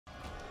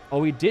Oh,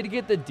 we did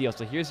get the deal.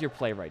 So here's your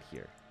play right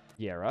here.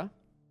 Yara,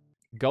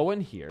 go in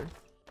here.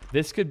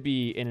 This could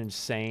be an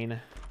insane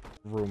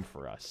room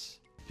for us.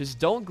 Just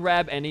don't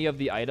grab any of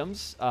the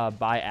items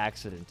by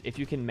accident if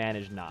you can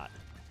manage not.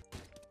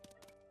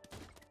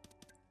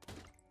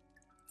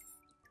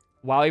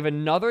 Wow, we have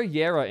another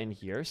Yara in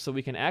here, so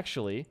we can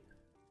actually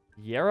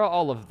Yara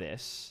all of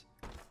this.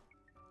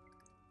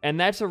 And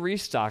that's a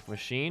restock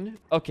machine.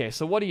 Okay,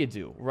 so what do you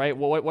do, right?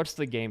 What's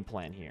the game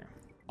plan here?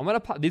 I'm gonna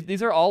pop...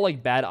 These are all,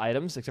 like, bad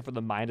items, except for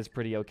the mine is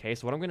pretty okay.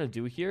 So what I'm gonna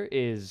do here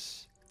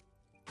is...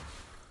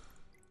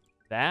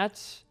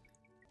 that...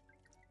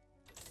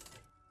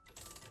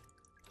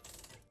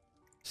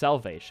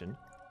 Salvation.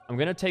 I'm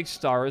gonna take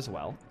Star as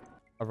well.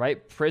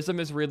 Alright, Prism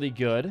is really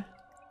good.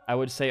 I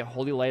would say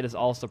Holy Light is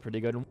also pretty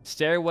good.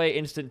 Stairway,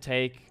 instant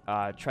take.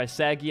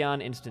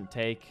 Trisagion, instant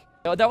take.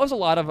 That was a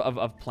lot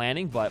of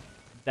planning, but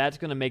that's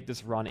going to make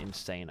this run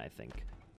insane, I think.